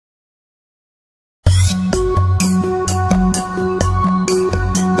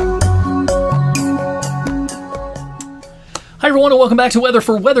everyone, and welcome back to Weather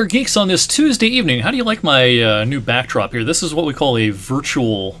for Weather Geeks on this Tuesday evening. How do you like my new backdrop here? This is what we call a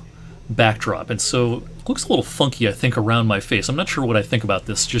virtual backdrop, and so it looks a little funky, I think, around my face. I'm not sure what I think about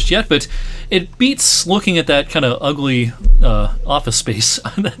this just yet, but it beats looking at that kind of ugly office space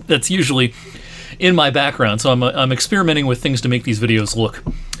that's usually in my background, so I'm experimenting with things to make these videos look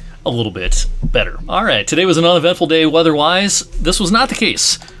a little bit better. All right, today was an uneventful day weather-wise. This was not the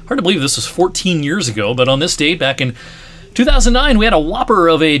case. Hard to believe this was 14 years ago, but on this date, back in 2009, we had a whopper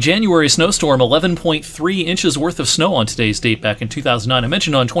of a January snowstorm, 11.3 inches worth of snow on today's date back in 2009. I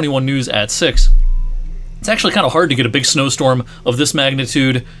mentioned on 21 News at 6. It's actually kind of hard to get a big snowstorm of this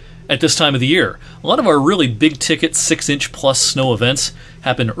magnitude at this time of the year. A lot of our really big-ticket 6-inch plus snow events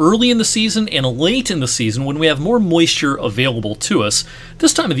happen early in the season and late in the season when we have more moisture available to us.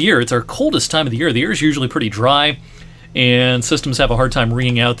 This time of the year, it's our coldest time of the year. The air is usually pretty dry, and systems have a hard time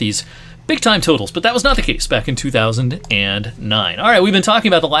wringing out these big-time totals, but that was not the case back in 2009. All right, we've been talking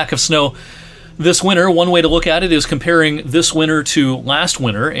about the lack of snow this winter. One way to look at it is comparing this winter to last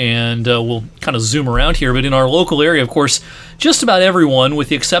winter, and we'll kind of zoom around here, but in our local area, of course, just about everyone, with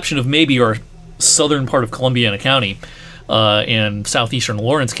the exception of maybe our southern part of Columbiana County and southeastern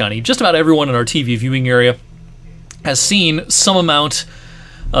Lawrence County, just about everyone in our TV viewing area has seen some amount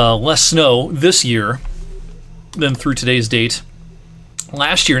less snow this year than through today's date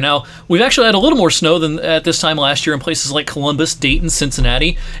last year. Now, we've actually had a little more snow than at this time last year in places like Columbus, Dayton,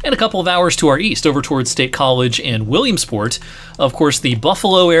 Cincinnati, and a couple of hours to our east over towards State College and Williamsport. Of course, the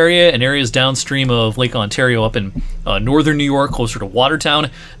Buffalo area and areas downstream of Lake Ontario up in northern New York, closer to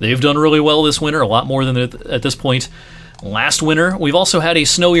Watertown, they've done really well this winter, a lot more than at this point last winter. We've also had a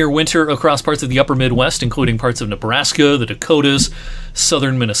snowier winter across parts of the upper Midwest, including parts of Nebraska, the Dakotas,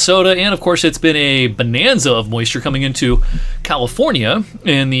 southern Minnesota, and of course it's been a bonanza of moisture coming into California,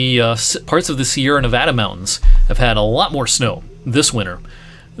 and the parts of the Sierra Nevada mountains have had a lot more snow this winter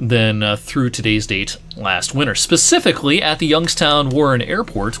than through today's date last winter. Specifically at the Youngstown Warren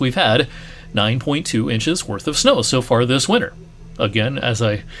Airport, we've had 9.2 inches worth of snow so far this winter. Again, as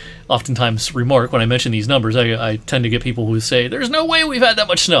I oftentimes remark when I mention these numbers, I tend to get people who say, there's no way we've had that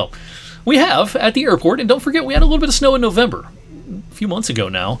much snow. We have at the airport, and don't forget we had a little bit of snow in November, a few months ago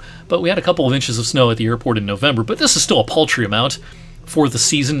now, but we had a couple of inches of snow at the airport in November, but this is still a paltry amount for the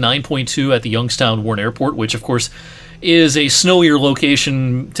season, 9.2 at the Youngstown Warren Airport, which of course is a snowier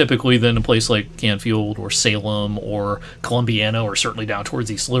location typically than a place like Canfield or Salem or Columbiana or certainly down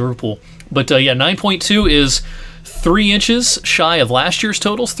towards East Liverpool. But yeah, 9.2 is 3 inches shy of last year's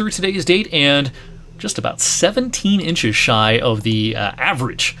totals through today's date, and just about 17 inches shy of the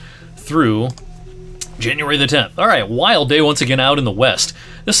average through January the 10th. All right, wild day once again out in the west.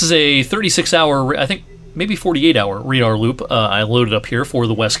 This is a 36-hour, I think maybe 48-hour radar loop I loaded up here for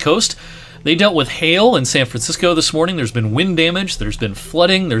the West Coast. They dealt with hail in San Francisco this morning. There's been wind damage, there's been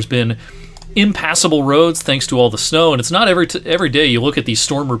flooding, there's been impassable roads thanks to all the snow, and it's not every day you look at these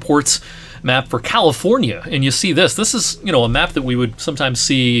storm reports map for California and you see this. This is, you know, a map that we would sometimes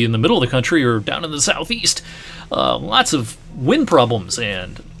see in the middle of the country or down in the southeast. Lots of wind problems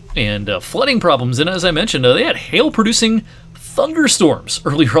and flooding problems, and as I mentioned, they had hail-producing thunderstorms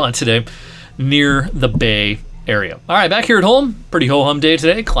earlier on today near the Bay Area. All right, back here at home, pretty ho-hum day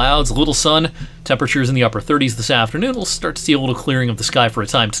today. Clouds, a little sun, temperatures in the upper 30s this afternoon. We'll start to see a little clearing of the sky for a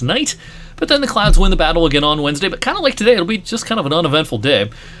time tonight, but then the clouds win the battle again on Wednesday. But kind of like today, it'll be just kind of an uneventful day.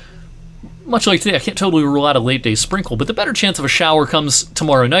 Much like today, I can't totally rule out a late day sprinkle, but the better chance of a shower comes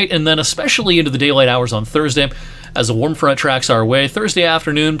tomorrow night, and then especially into the daylight hours on Thursday as a warm front tracks our way. Thursday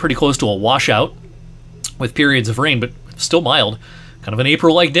afternoon, pretty close to a washout with periods of rain, but still mild. Kind of an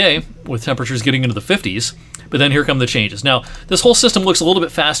April-like day with temperatures getting into the 50s. But then here come the changes. Now, this whole system looks a little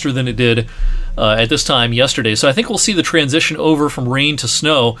bit faster than it did at this time yesterday, so I think we'll see the transition over from rain to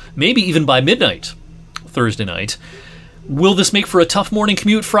snow, maybe even by midnight Thursday night. Will this make for a tough morning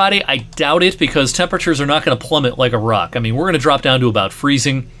commute Friday? I doubt it, because temperatures are not going to plummet like a rock. I mean, we're going to drop down to about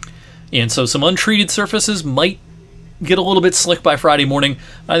freezing, and so some untreated surfaces might get a little bit slick by Friday morning.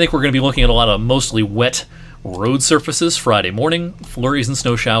 I think we're going to be looking at a lot of mostly wet road surfaces Friday morning. Flurries and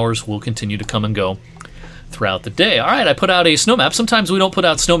snow showers will continue to come and go throughout the day. All right, I put out a snow map. Sometimes we don't put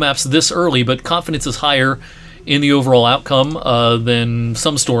out snow maps this early, but confidence is higher in the overall outcome than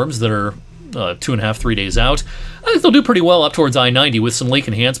some storms that are 2.5, 3 days out. I think they'll do pretty well up towards I-90 with some lake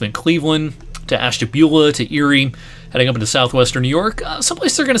enhancement. Cleveland to Ashtabula to Erie, heading up into southwestern New York.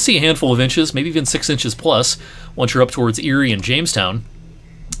 Someplace they're going to see a handful of inches, maybe even 6 inches plus once you're up towards Erie and Jamestown.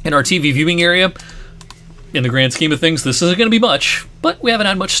 In our TV viewing area, in the grand scheme of things, this isn't going to be much, but we haven't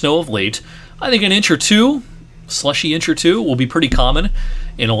had much snow of late. I think an inch or two, slushy inch or two, will be pretty common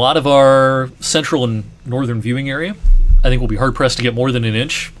in a lot of our central and northern viewing area. I think we'll be hard-pressed to get more than an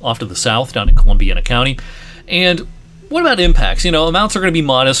inch off to the south down in Columbiana County. And what about impacts? You know, amounts are going to be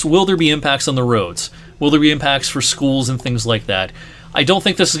modest. Will there be impacts on the roads? Will there be impacts for schools and things like that? I don't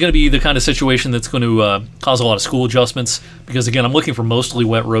think this is going to be the kind of situation that's going to cause a lot of school adjustments because, again, I'm looking for mostly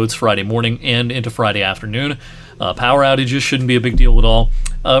wet roads Friday morning and into Friday afternoon. Power outages shouldn't be a big deal at all.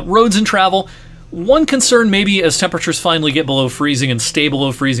 Roads and travel, one concern maybe as temperatures finally get below freezing and stay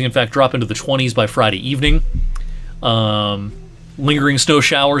below freezing, in fact, drop into the 20s by Friday evening. Lingering snow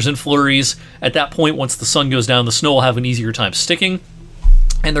showers and flurries. At that point, once the sun goes down, the snow will have an easier time sticking.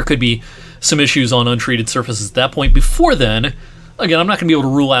 And there could be some issues on untreated surfaces at that point. Before then, again, I'm not going to be able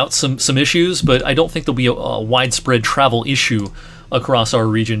to rule out some issues, but I don't think there'll be a widespread travel issue across our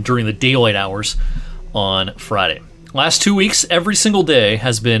region during the daylight hours on Friday. Last 2 weeks, every single day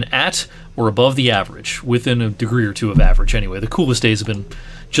has been at or above the average, within a degree or two of average anyway. The coolest days have been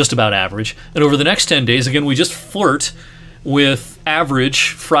just about average. And over the next 10 days, again, we just flirt with average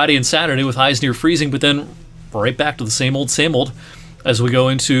Friday and Saturday with highs near freezing, but then right back to the same old as we go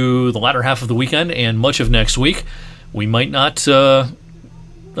into the latter half of the weekend and much of next week. We might not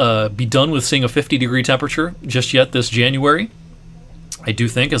be done with seeing a 50-degree temperature just yet this January. I do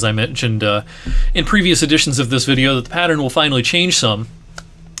think, as I mentioned in previous editions of this video, that the pattern will finally change some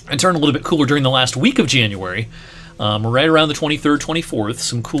and turn a little bit cooler during the last week of January. Right around the 23rd, 24th,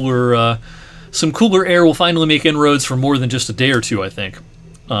 some cooler air will finally make inroads for more than just a day or two, I think.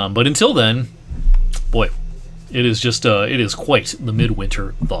 But until then, boy, it is quite the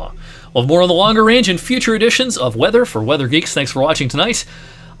midwinter thaw. We'll have more on the longer range in future editions of Weather for Weather Geeks. Thanks for watching tonight.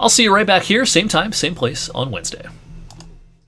 I'll see you right back here, same time, same place on Wednesday.